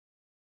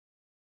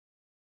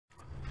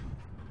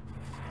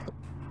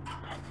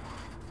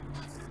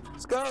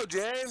Go,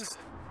 James.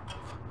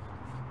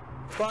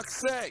 Fuck's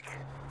sake.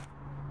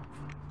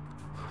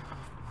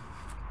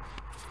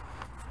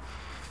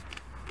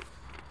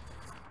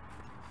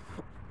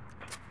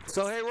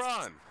 So, hey,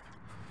 Ron.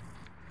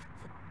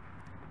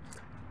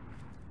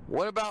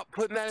 What about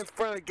putting that in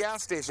front of the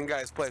gas station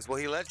guy's place? Will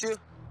he let you?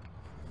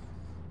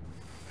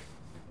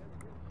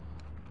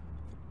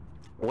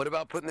 What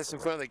about putting this in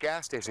front of the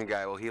gas station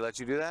guy? Will he let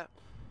you do that?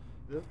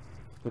 This?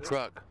 The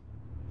truck.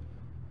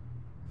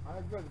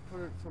 I'd rather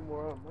put it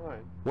somewhere on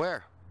mine.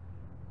 Where?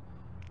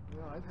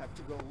 Yeah, I'd have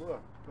to go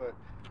look, but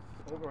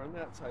over on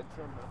that side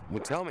somehow.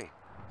 Well, tell me,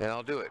 and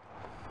I'll do it.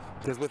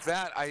 Because with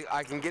that,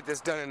 I can get this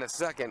done in a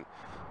second.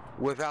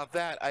 Without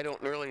that, I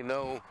don't really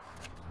know.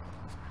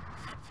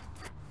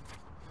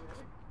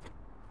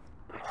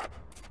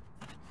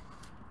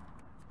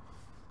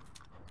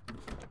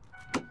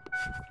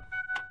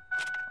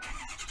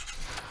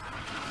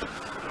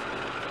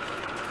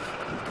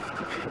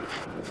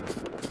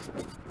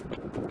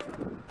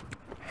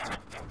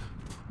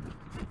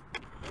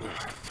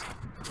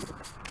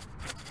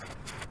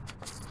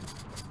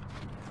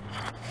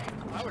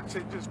 I would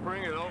say just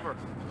bring it over.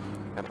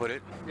 And put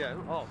it? Yeah,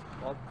 I'll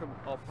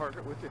park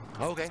it with you.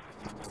 Okay.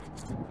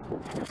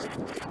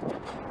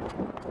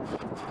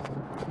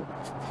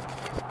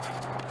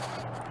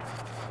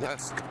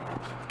 Yes.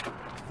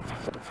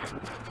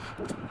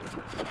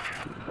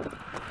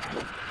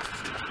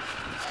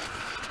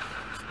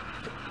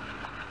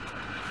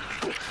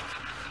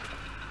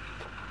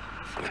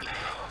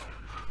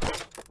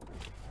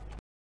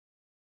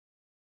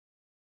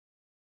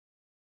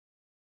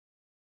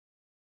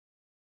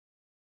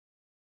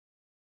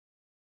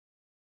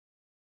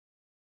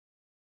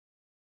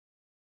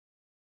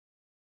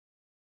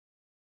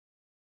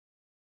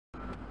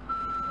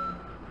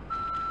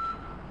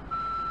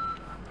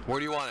 Where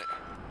do you want it?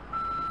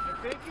 I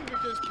think you could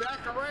just back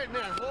it right in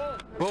that hole.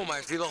 Boom, I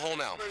see the hole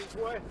now.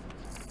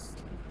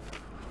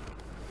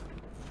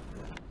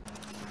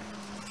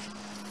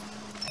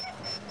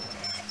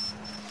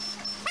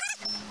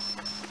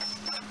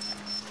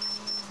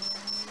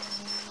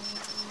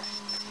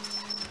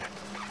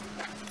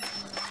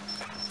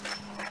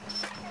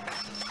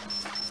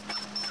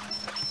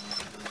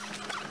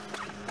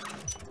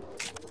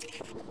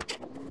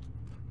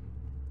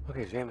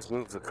 Okay, James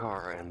moves the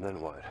car, and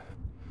then what?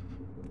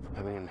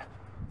 I mean,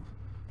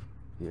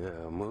 you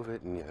move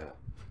it and you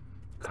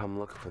come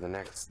look for the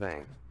next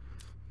thing.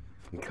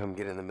 You come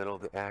get in the middle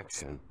of the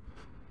action.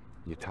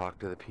 You talk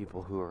to the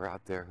people who are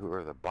out there who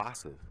are the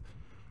bosses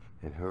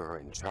and who are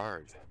in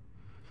charge.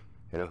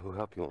 You know, who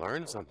help you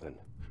learn something.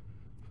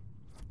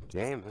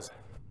 James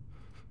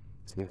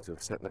seems to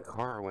have sat in the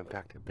car and went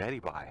back to Betty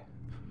by.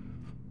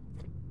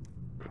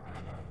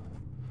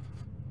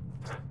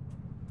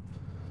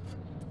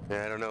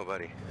 Yeah, I don't know,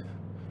 buddy.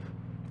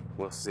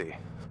 We'll see.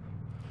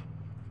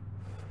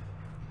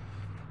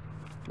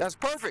 That's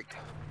perfect.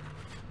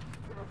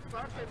 You're a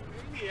fucking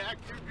maniac.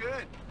 You're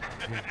good.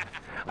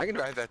 I can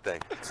drive that thing.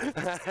 Then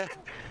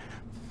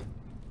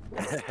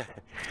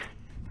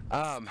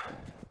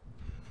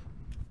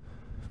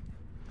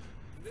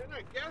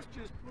I guess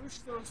just push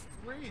those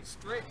three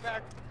straight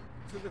back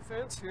to the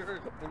fence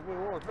here, and we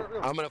won't hurt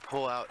them. I'm gonna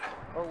pull out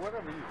Or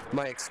whatever you do.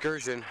 my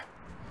excursion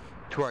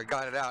to where I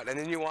got it out, and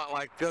then you want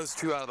like those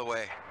two out of the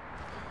way.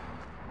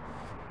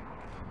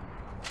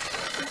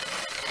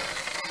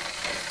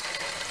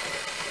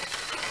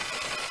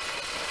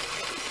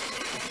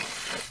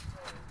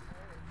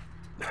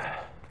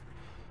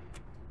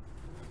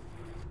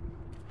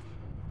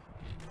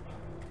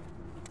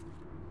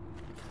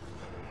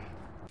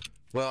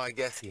 Well, I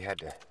guess he had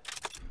to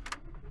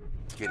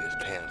get his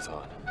pants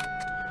on.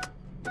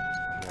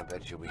 I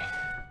bet you we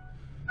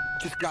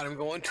just got him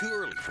going too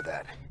early for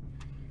that.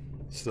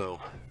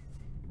 So,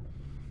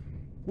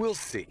 we'll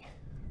see.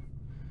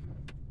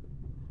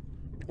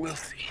 We'll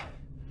see.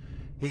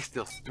 He's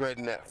still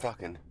threading that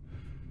thing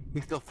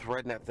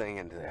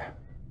into there.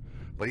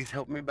 But he's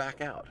helping me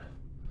back out.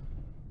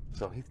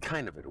 So he's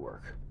kind of at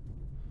work.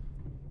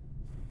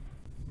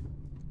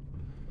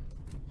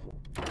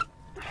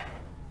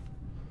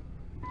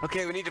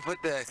 Okay, we need to put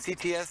the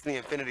CTS and the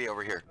Infinity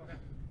over here. Okay.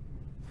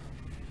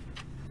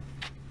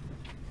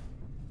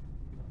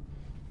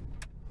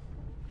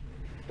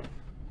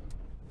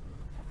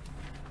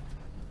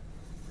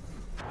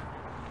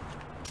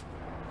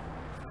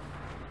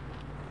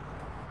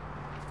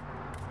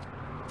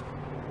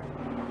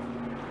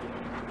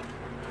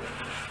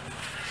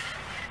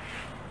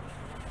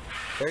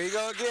 There you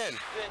go again.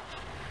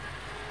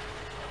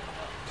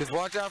 Just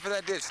watch out for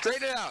that ditch.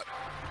 Straighten it out.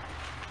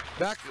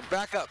 Back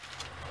up.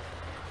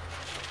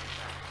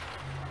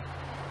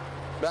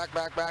 Back.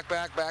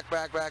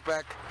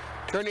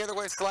 Turn the other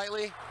way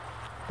slightly.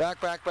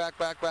 Back.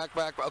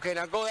 Okay,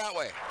 now go that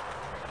way.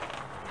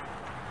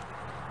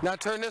 Now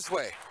turn this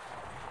way.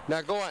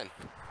 Now go on.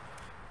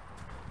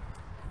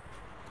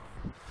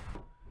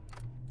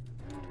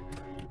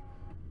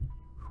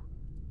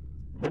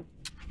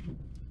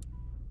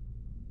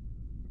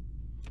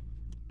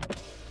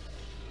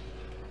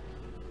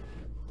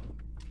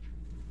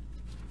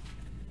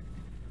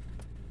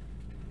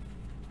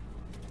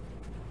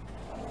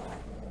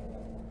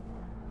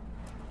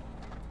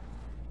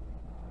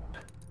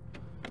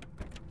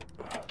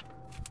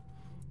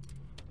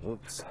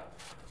 Oops.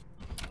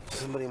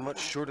 Somebody much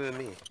shorter than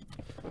me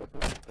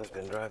has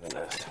been driving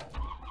this.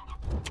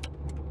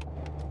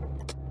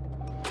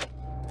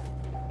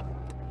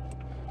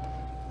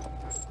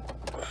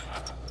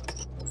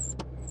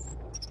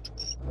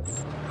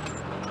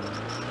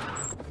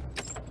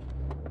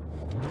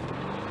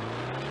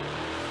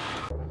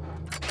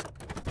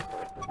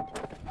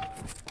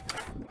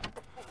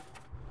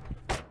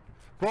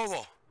 Whoa,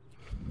 whoa.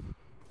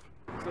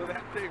 So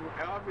that thing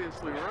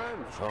obviously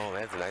runs. Oh,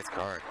 that's a nice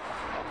car.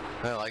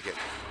 I like it.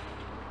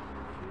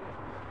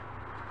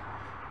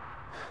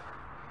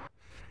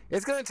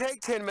 It's gonna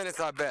take 10 minutes,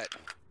 I bet.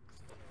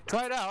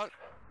 Try it out.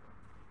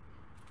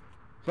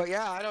 But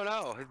yeah, I don't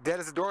know. It's dead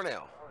as a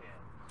doornail.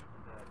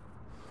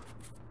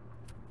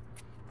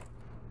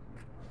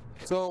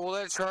 So we'll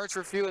let it charge for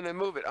a few and then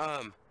move it.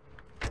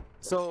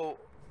 So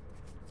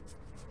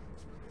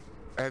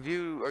are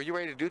you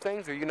ready to do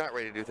things, or are you not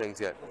ready to do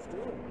things yet?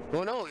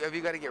 Well, no. Have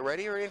you got to get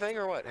ready or anything,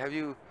 or what? Have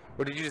you,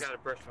 or did you just? Gotta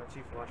brush my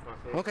teeth, wash my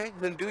face. Okay,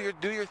 then do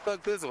your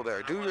thug thizzle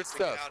there. Do your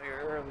stuff. Out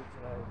here early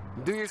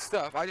today. Do your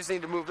stuff. I just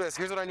need to move this.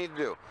 Here's what I need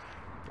to do.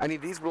 I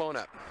need these blown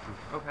up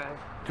Okay.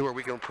 to where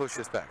we can push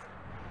this back.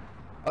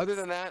 Other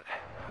than that,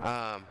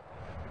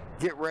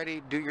 get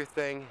ready, do your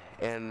thing,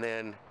 and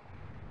then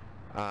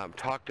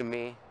talk to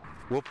me.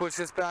 We'll push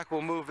this back.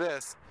 We'll move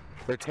this.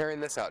 They're tearing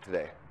this out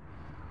today.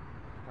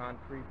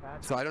 Concrete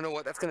patch. So I don't know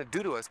what that's going to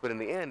do to us, but in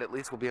the end, at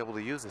least we'll be able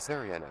to use this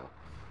area now.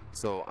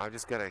 So I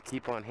just got to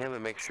keep on him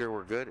and make sure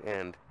we're good.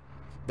 And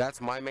that's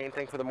my main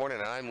thing for the morning.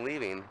 And I'm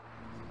leaving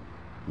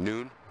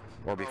noon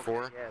or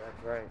before. Okay, yeah,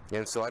 that's right.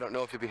 And so I don't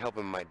know if you'll be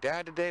helping my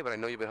dad today, but I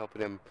know you'll be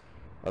helping him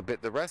a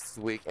bit the rest of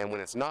the week. And when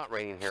it's not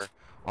raining here,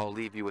 I'll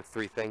leave you with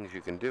 3 things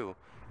you can do.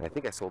 And I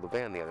think I sold the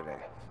van the other day.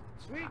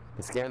 Sweet.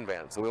 The scan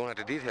van, so we won't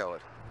have to detail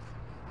it.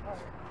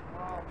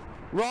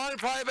 Ron,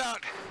 probably about,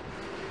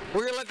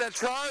 we're gonna let that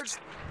charge,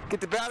 get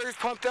the batteries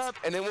pumped up,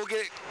 and then we'll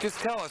get it, just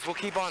tell us, we'll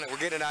keep on it, we're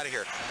getting it out of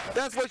here.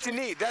 That's what you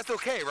need, that's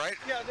okay, right?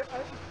 Yeah.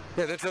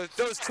 Yeah, that's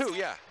those 2,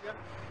 yeah. Yep.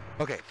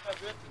 Okay.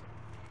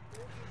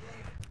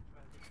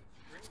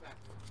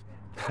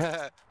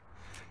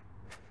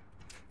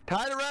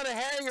 Tie it around a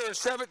hanger and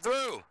shove it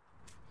through.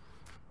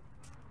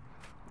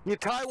 You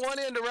tie one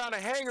end around a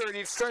hanger and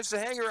you stretch the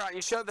hanger out and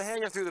you shove the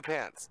hanger through the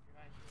pants.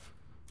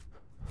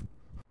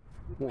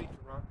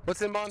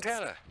 What's in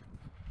Montana?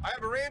 I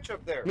have a ranch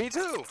up there. Me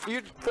too.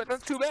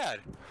 That's too bad.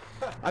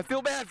 I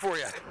feel bad for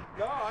you.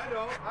 No, I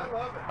don't. I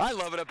love it. I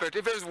love it up there.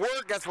 If there's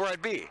work, that's where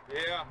I'd be.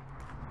 Yeah.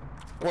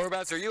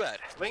 Whereabouts are you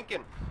at?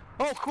 Lincoln.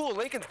 Oh, cool.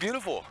 Lincoln's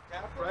beautiful.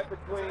 Right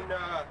between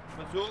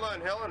Missoula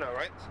and Helena,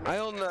 right? I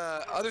own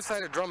the other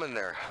side of Drummond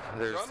there.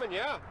 Drummond,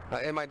 yeah.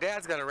 And my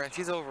dad's got a ranch.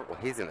 He's over. Well,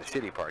 he's in the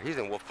shitty part. He's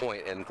in Wolf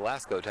Point and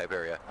Glasgow type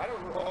area. I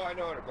don't know. Oh, I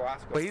know in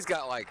Glasgow. But he's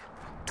got like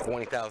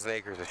 20,000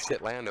 acres of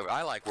shit land over.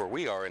 I like where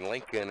we are in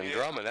Lincoln and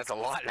Drummond. That's a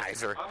lot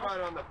nicer. I'm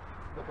right on the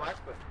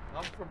Blackfoot.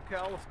 I'm from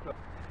Kalispell.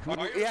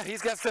 Yeah,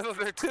 he's got stuff up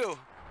there too.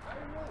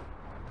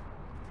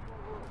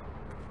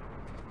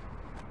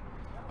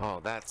 Oh,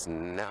 that's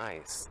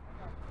nice.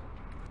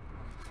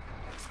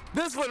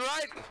 This one,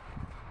 right?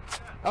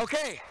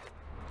 Okay.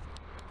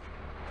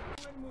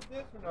 Move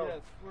this one over.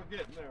 Yes, we're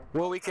getting there.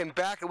 Well, we can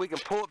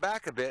pull it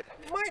back a bit.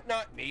 Might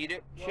not need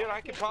it. Shit,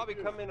 I could probably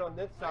come in on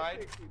this side. I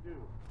think you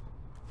do.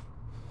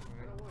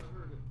 I don't want to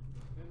hurt it.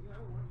 And I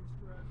don't want you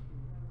scratched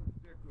and I don't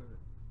stick with it.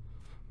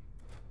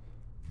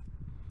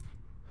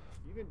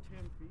 Even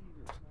 10 feet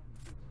or something,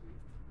 6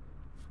 feet.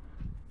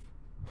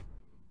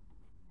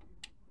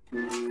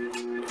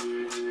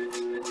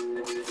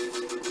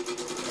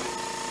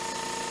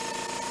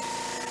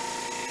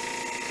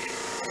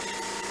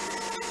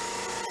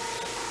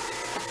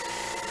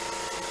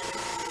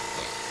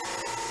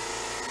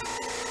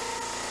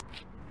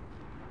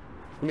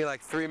 Give me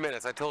like 3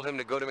 minutes. I told him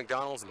to go to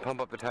McDonald's and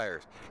pump up the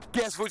tires.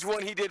 Guess which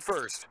one he did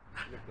first?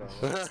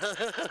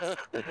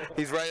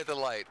 He's right at the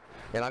light.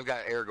 And I've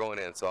got air going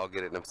in, so I'll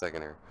get it in a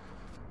second here.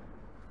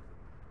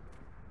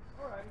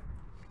 All right.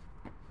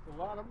 A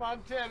lot of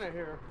Montana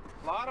here.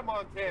 A lot of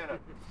Montana.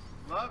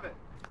 Love it.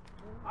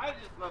 I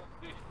just love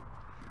fishing.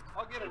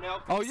 I'll get an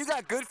elk. Oh, you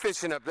got good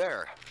fishing up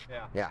there.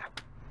 Yeah. Yeah.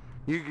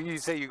 You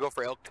say you go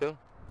for elk too?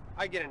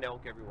 I get an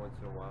elk every once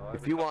in a while.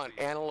 If you want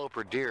antelope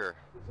or deer,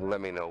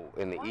 let me know.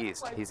 In the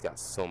east, he's got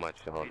so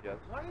much on. He does.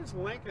 Why is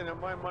Lincoln, in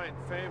my mind,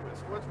 famous?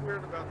 What's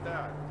weird about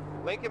that?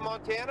 Lincoln,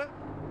 Montana?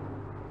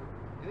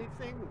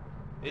 Anything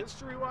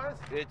history-wise?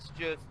 It's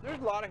just, there's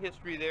a lot of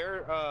history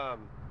there.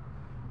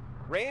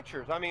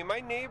 Ranchers. I mean, my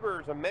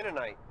neighbor's a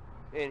Mennonite,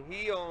 and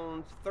he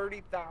owns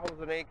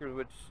 30,000 acres,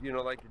 which, you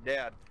know, like your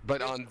dad.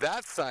 But on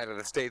that side of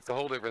the state, it's a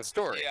whole different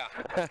story.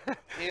 Yeah.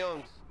 He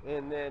owns,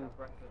 and then...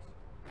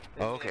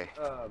 Oh, okay.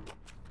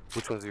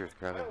 Which one's yours,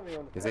 Kevin?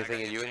 Is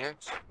anything in you in here?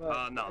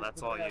 No,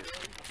 that's all you.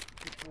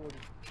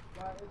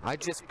 I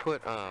just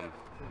put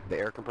the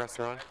air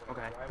compressor on.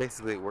 Okay.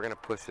 Basically, we're gonna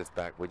push this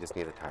back. We just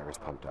need the tires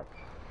pumped up,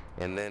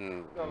 and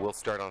then we'll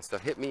start on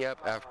stuff. Hit me up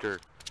after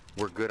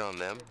we're good on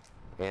them,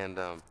 and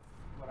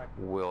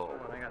we'll.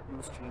 I got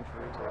loose change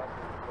for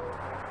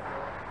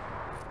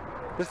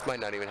This might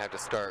not even have to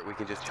start. We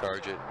can just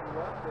charge it.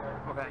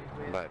 Okay.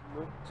 But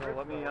So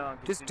let me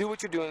just do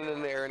what you're doing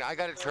in there, and I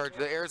got to charge.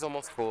 The air's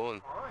almost full,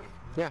 and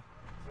yeah.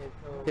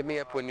 Hit me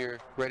up when you're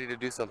ready to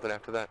do something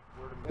after that.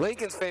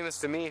 Lincoln's famous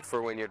to me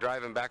for when you're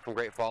driving back from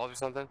Great Falls or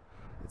something.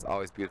 It's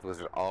always beautiful because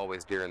there's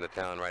always deer in the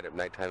town right at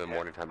nighttime and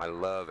morning time. I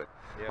love it.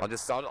 Yeah.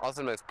 I'll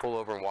sometimes pull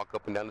over and walk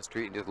up and down the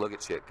street and just look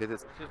at shit because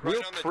it's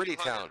real pretty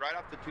town. Right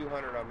off the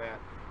 200 I'm at.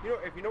 You know,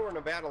 if you know where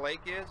Nevada Lake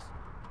is,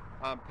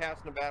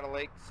 past Nevada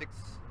Lake, six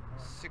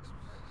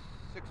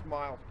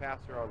miles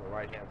past there on the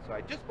right-hand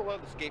side, just below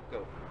the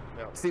Scapegoat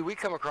Mountain. See, we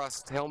come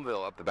across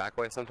Helmville up the back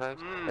way sometimes,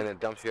 and then it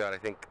dumps you out, I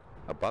think,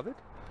 above it?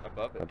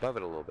 Above it. Above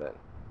it a little bit.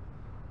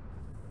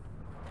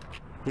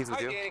 He's with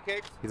you? Hi, Danny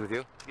Cakes. He's with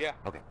you? Yeah.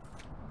 Okay.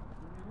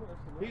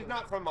 He's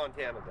not from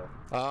Montana, though.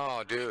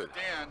 Oh, dude.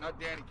 Dan, not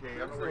Danny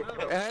K.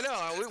 I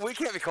know. We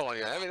can't be calling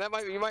you. I mean,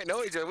 you might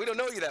know each other. We don't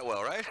know you that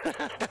well, right?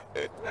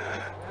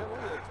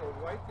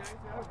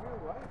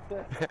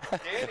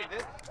 Danny,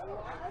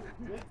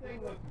 this thing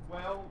looks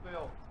well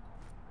built.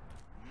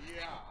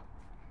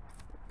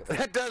 Yeah.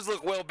 That does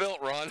look well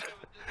built, Ron.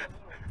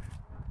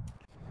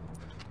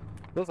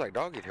 Looks like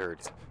doggy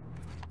turds.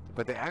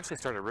 But they actually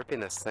started ripping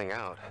this thing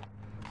out.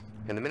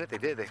 And the minute they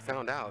did, they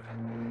found out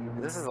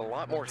this is a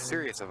lot more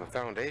serious of a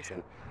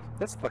foundation.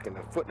 That's fucking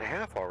 1.5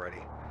 feet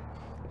already.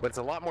 But it's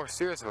a lot more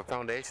serious of a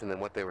foundation than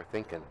what they were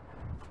thinking.